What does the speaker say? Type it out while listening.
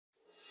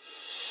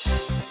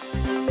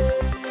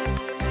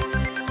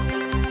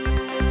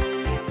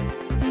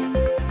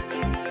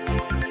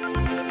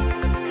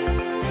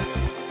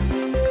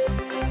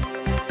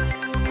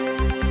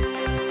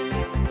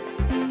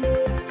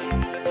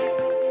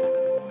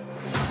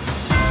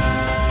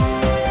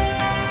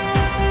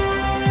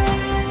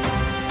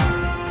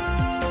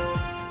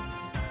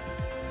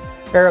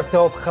Erev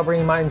Tov,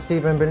 Chavrim, I'm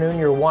Stephen Ben-Nun.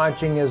 You're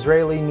watching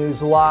Israeli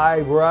News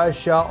Live.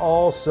 Russia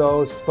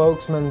also,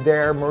 spokesman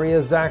there, Maria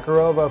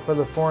Zakharova for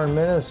the Foreign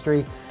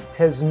Ministry,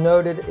 has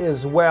noted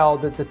as well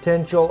that the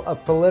potential of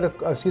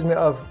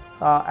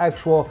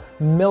actual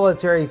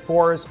military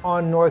force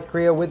on North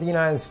Korea with the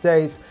United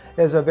States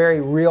is a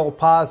very real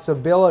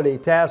possibility.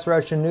 TASS,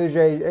 Russian news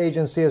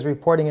agency, is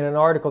reporting in an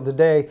article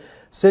today,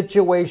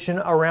 situation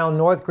around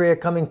North Korea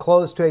coming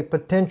close to a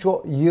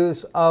potential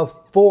use of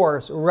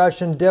force.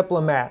 Russian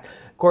diplomat.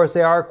 Of course,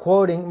 they are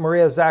quoting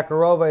Maria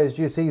Zakharova, as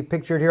you see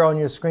pictured here on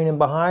your screen and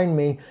behind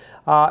me.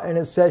 And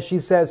it says, she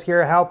says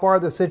here, how far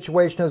the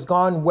situation has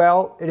gone.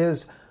 Well, it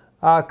has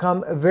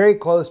come very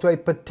close to a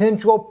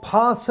potential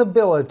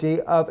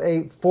possibility of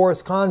a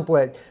forced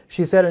conflict.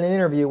 She said in an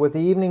interview with the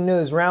Evening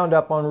News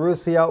Roundup on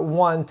Russia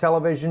 1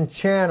 television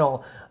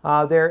channel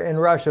there in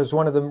Russia. It's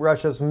one of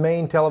Russia's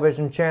main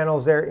television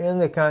channels there in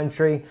the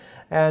country.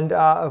 And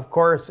of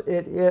course,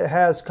 it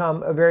has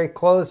come very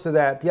close to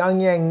that.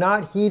 Pyongyang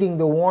not heeding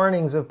the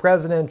warnings of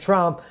President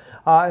Trump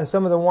and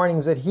some of the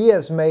warnings that he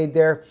has made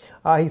there.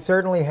 He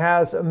certainly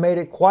has made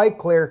it quite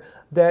clear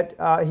that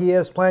he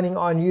is planning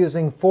on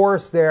using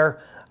force there.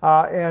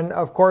 And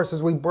of course,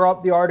 as we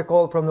brought the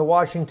article from the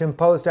Washington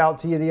Post out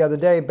to you the other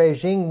day,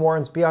 Beijing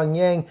warns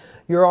Pyongyang,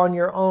 you're on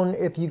your own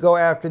if you go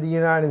after the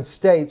United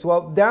States.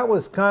 Well, that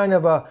was kind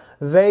of a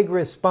vague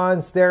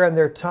response there in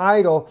their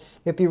title.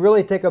 If you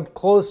really take a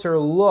closer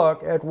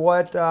look at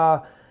what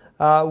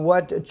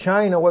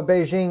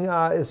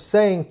Beijing is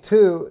saying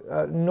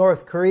to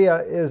North Korea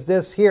is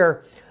this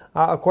here.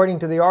 According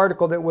to the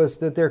article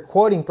that they're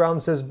quoting from,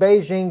 says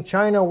Beijing,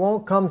 China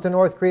won't come to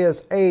North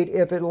Korea's aid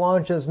if it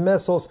launches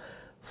missiles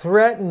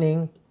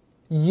threatening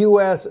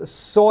U.S.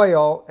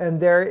 soil, and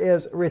there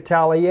is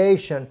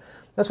retaliation.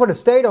 That's what a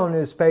state-owned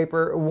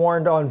newspaper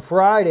warned on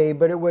Friday,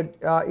 but it would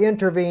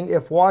intervene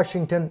if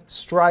Washington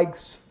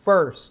strikes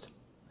first.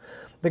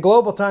 The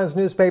Global Times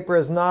newspaper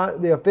is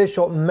not the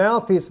official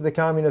mouthpiece of the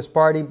Communist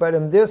Party, but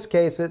in this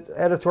case, its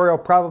editorial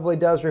probably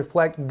does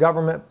reflect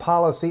government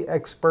policy,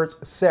 experts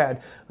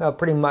said. Well,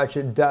 pretty much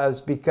it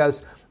does,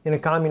 because in a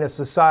communist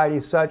society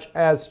such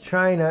as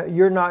China,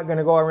 you're not going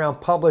to go around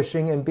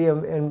publishing and be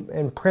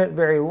in print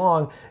very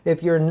long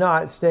if you're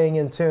not staying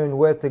in tune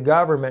with the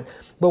government.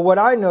 But what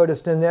I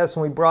noticed in this,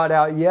 and we brought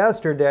out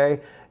yesterday,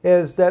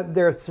 is that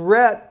their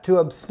threat to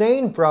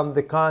abstain from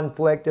the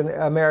conflict and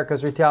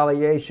America's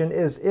retaliation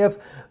is if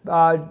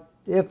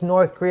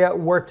North Korea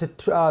were to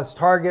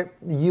target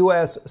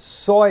U.S.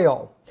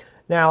 soil.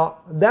 Now,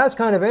 that's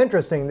kind of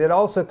interesting. That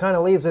also kind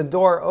of leaves a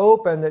door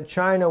open that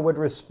China would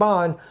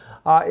respond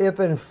if,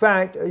 in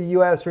fact,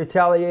 U.S.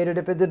 retaliated,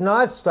 if it did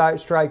not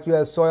strike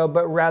U.S. soil,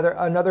 but rather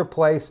another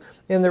place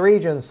in the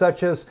region,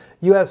 such as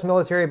U.S.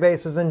 military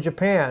bases in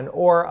Japan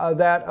or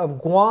that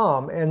of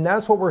Guam. And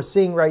that's what we're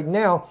seeing right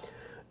now.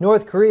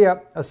 North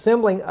Korea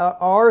assembling an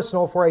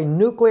arsenal for a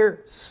nuclear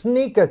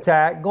sneak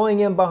attack,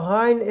 going in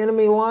behind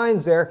enemy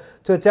lines there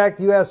to attack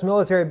the U.S.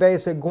 military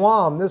base at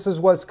Guam. This is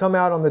what's come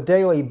out on the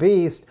Daily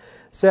Beast. It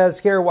says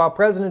here, while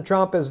President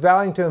Trump is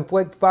vowing to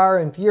inflict fire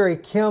and fury,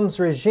 Kim's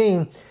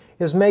regime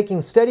is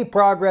making steady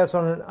progress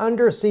on an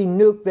undersea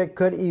nuke that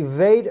could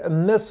evade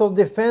missile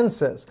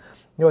defenses.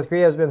 North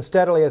Korea has been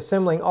steadily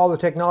assembling all the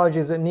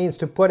technologies it needs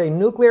to put a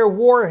nuclear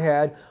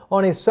warhead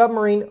on a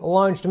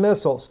submarine-launched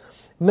missile.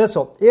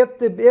 If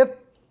the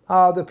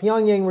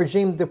Pyongyang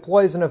regime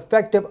deploys an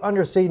effective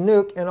undersea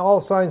nuke, and all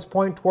signs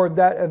point toward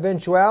that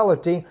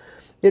eventuality,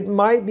 it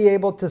might be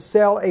able to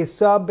sail a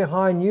sub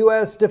behind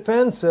U.S.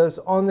 defenses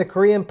on the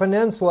Korean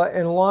peninsula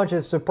and launch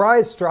a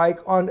surprise strike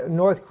on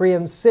North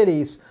Korean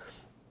cities.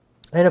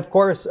 And of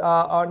course,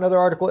 another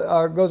article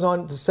goes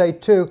on to say,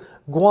 too,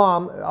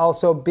 Guam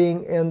also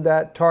being in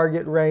that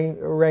target range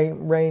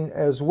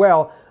as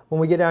well. When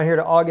we get down here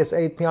to August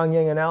 8th,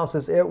 Pyongyang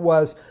announces it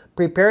was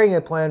preparing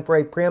a plan for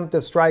a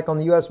preemptive strike on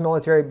the U.S.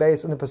 military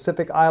base in the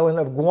Pacific island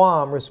of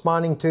Guam.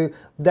 Responding to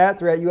that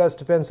threat, U.S.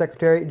 Defense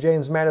Secretary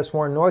James Mattis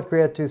warned North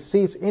Korea to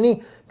cease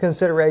any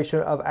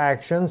consideration of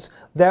actions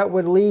that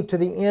would lead to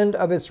the end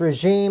of its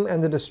regime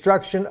and the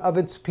destruction of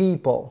its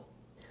people.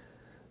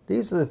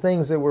 These are the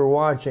things that we're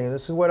watching.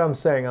 This is what I'm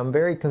saying. I'm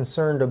very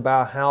concerned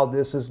about how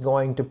this is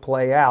going to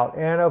play out.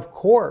 And of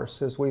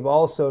course, as we've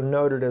also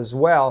noted as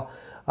well,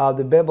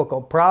 the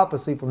biblical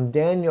prophecy from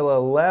Daniel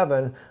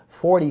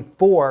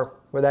 11:44,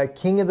 where that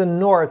king of the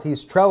north,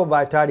 he's troubled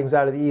by tidings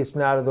out of the east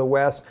and out of the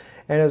west.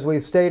 And as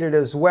we've stated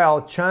as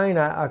well,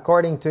 China,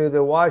 according to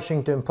the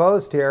Washington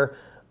Post here,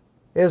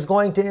 is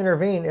going to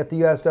intervene if the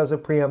U.S. does a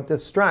preemptive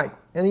strike.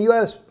 And the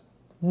U.S.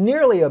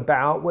 nearly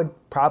about would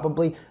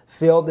probably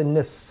feel the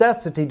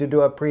necessity to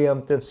do a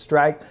preemptive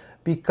strike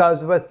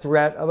because of a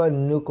threat of a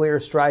nuclear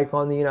strike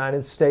on the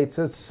United States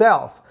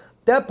itself.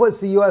 That puts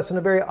the U.S. in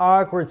a very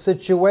awkward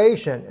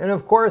situation. And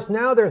of course,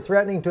 now they're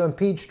threatening to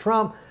impeach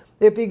Trump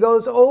if he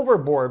goes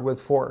overboard with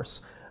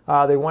force.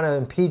 They want to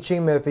impeach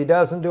him if he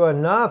doesn't do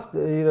enough.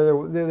 You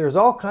know, there's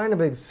all kind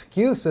of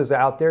excuses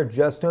out there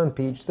just to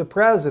impeach the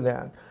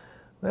president.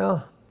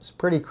 Well, It's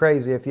pretty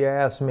crazy if you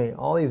ask me.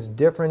 All these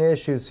different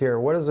issues here.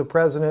 What does the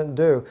president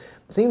do?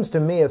 It seems to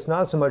me it's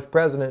not so much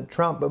President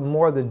Trump, but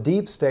more the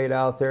deep state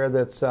out there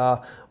that's,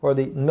 or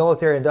the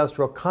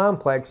military-industrial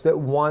complex that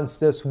wants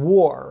this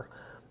war.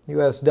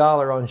 U.S.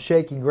 dollar on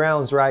shaky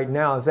grounds right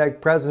now. In fact,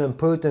 President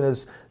Putin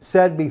has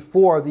said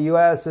before the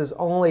U.S. is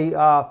only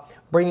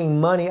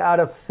bringing money out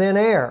of thin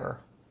air.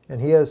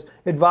 And he has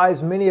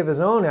advised many of his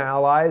own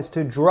allies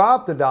to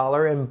drop the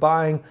dollar in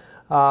buying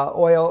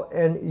oil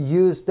and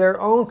use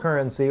their own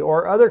currency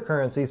or other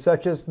currencies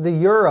such as the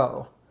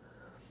euro.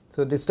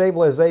 So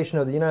destabilization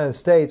of the United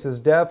States is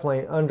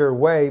definitely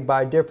underway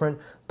by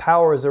different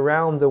powers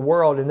around the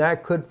world, and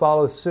that could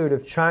follow suit.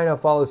 If China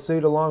follows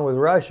suit along with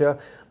Russia,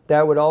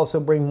 that would also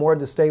bring more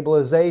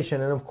destabilization.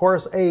 And of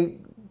course, a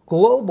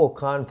global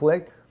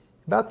conflict,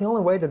 about the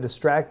only way to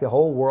distract the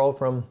whole world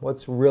from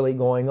what's really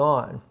going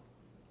on.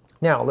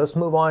 Now, let's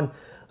move on.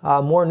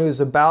 More news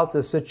about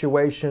the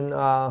situation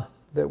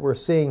that we're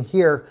seeing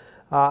here.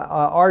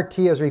 RT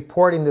is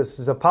reporting this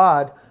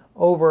zapped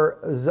over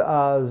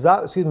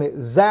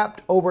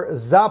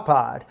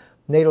Zapad.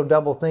 NATO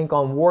doublethink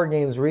on war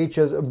games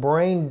reaches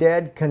brain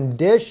dead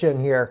condition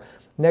here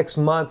next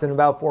month, in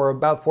about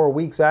 4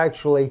 weeks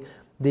actually.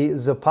 The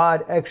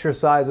Zapad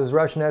exercises,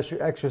 Russian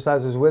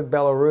exercises with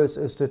Belarus,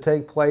 is to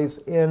take place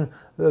in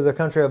the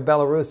country of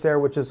Belarus there,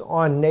 which is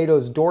on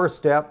NATO's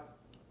doorstep.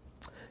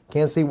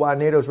 Can't see why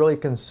NATO's really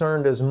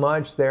concerned as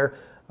much there.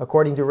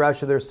 According to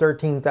Russia, there's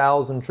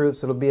 13,000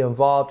 troops that will be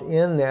involved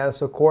in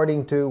this.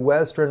 According to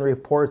Western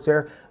reports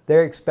there,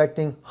 they're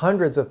expecting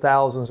hundreds of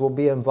thousands will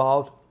be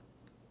involved.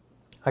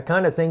 I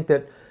kind of think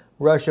that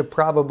Russia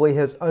probably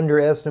has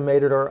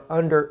underestimated or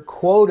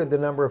underquoted the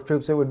number of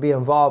troops that would be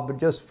involved, but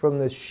just from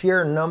the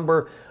sheer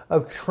number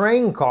of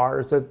train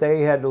cars that they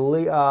had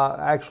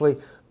actually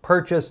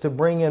purchased to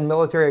bring in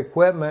military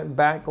equipment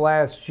back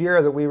last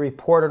year that we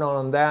reported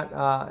on that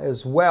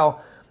as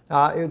well.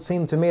 It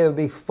seemed to me it would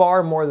be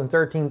far more than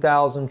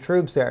 13,000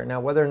 troops there. Now,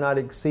 whether or not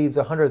it exceeds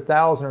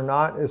 100,000 or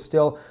not is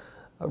still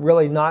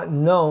really not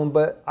known,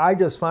 but I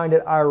just find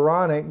it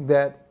ironic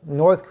that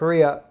North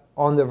Korea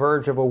on the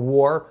verge of a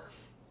war,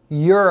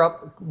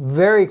 Europe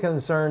very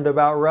concerned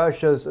about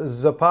Russia's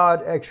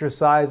Zapad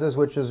exercises,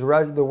 which is the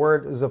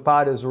word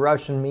Zapad is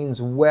Russian,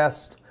 means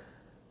west.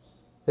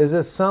 Is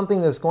this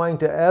something that's going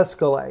to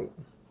escalate?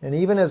 And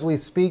even as we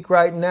speak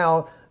right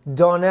now,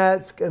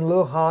 Donetsk and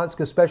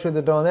Luhansk, especially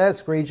the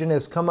Donetsk region,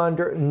 has come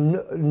under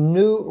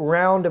new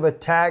round of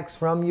attacks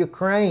from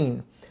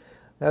Ukraine.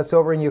 That's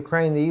over in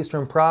Ukraine, the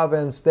eastern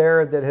province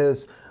there that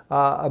has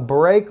a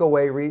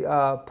breakaway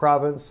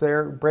province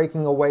there,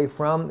 breaking away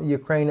from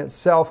Ukraine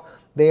itself.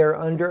 They are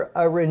under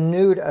a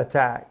renewed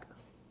attack.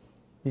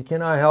 You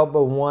cannot help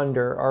but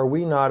wonder, are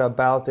we not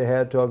about to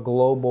head to a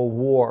global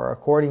war?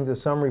 According to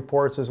some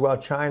reports as well,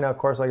 China, of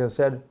course, like I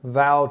said,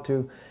 vowed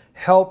to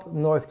help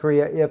North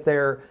Korea if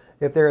there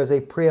is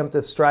a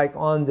preemptive strike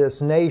on this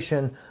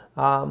nation.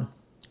 And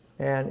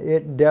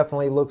it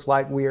definitely looks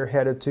like we are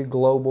headed to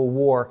global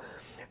war.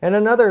 And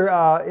another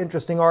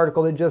interesting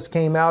article that just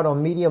came out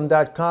on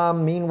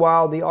medium.com.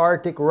 Meanwhile, the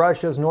Arctic,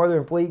 Russia's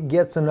Northern Fleet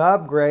gets an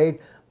upgrade.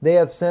 They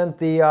have sent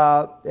the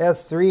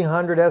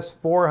S-300,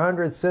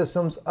 S-400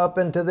 systems up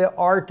into the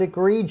Arctic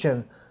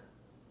region.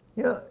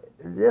 You know,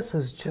 this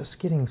is just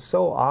getting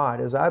so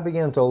odd as I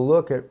begin to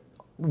look at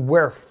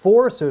where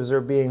forces are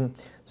being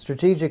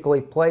strategically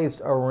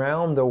placed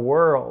around the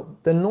world.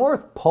 The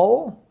North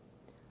Pole?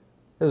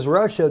 Is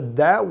Russia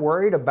that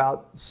worried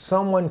about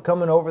someone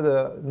coming over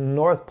the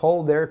North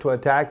Pole there to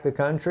attack the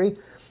country?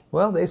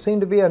 Well, they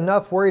seem to be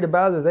enough worried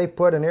about it that they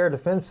put an air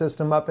defense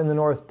system up in the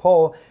North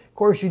Pole. Of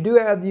course, you do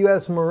have the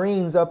U.S.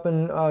 Marines up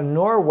in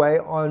Norway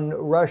on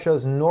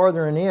Russia's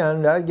northern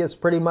end. That gets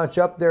pretty much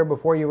up there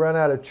before you run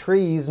out of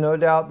trees. No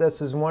doubt this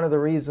is one of the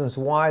reasons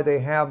why they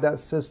have that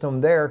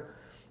system there.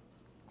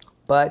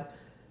 But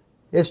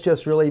it's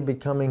just really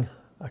becoming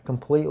a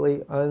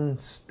completely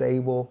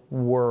unstable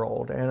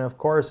world. And of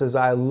course, as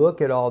I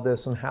look at all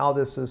this and how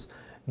this is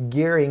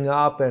gearing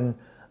up, and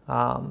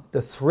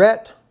the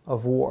threat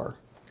of war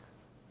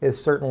is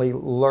certainly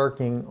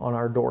lurking on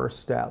our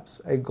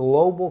doorsteps. A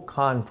global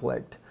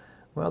conflict.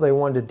 Well, they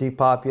wanted to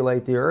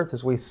depopulate the earth,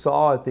 as we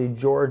saw at the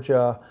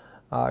Georgia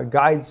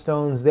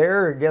guidestones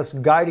there, I guess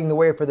guiding the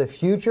way for the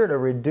future to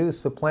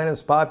reduce the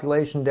planet's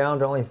population down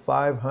to only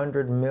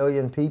 500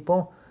 million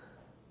people.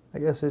 I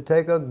guess it'd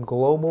take a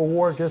global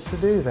war just to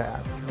do that.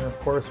 And of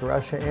course,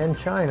 Russia and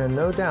China,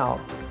 no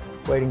doubt,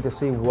 waiting to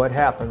see what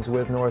happens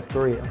with North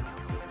Korea.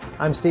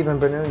 I'm Stephen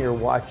Benoon. You're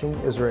watching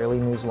Israeli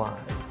News Live.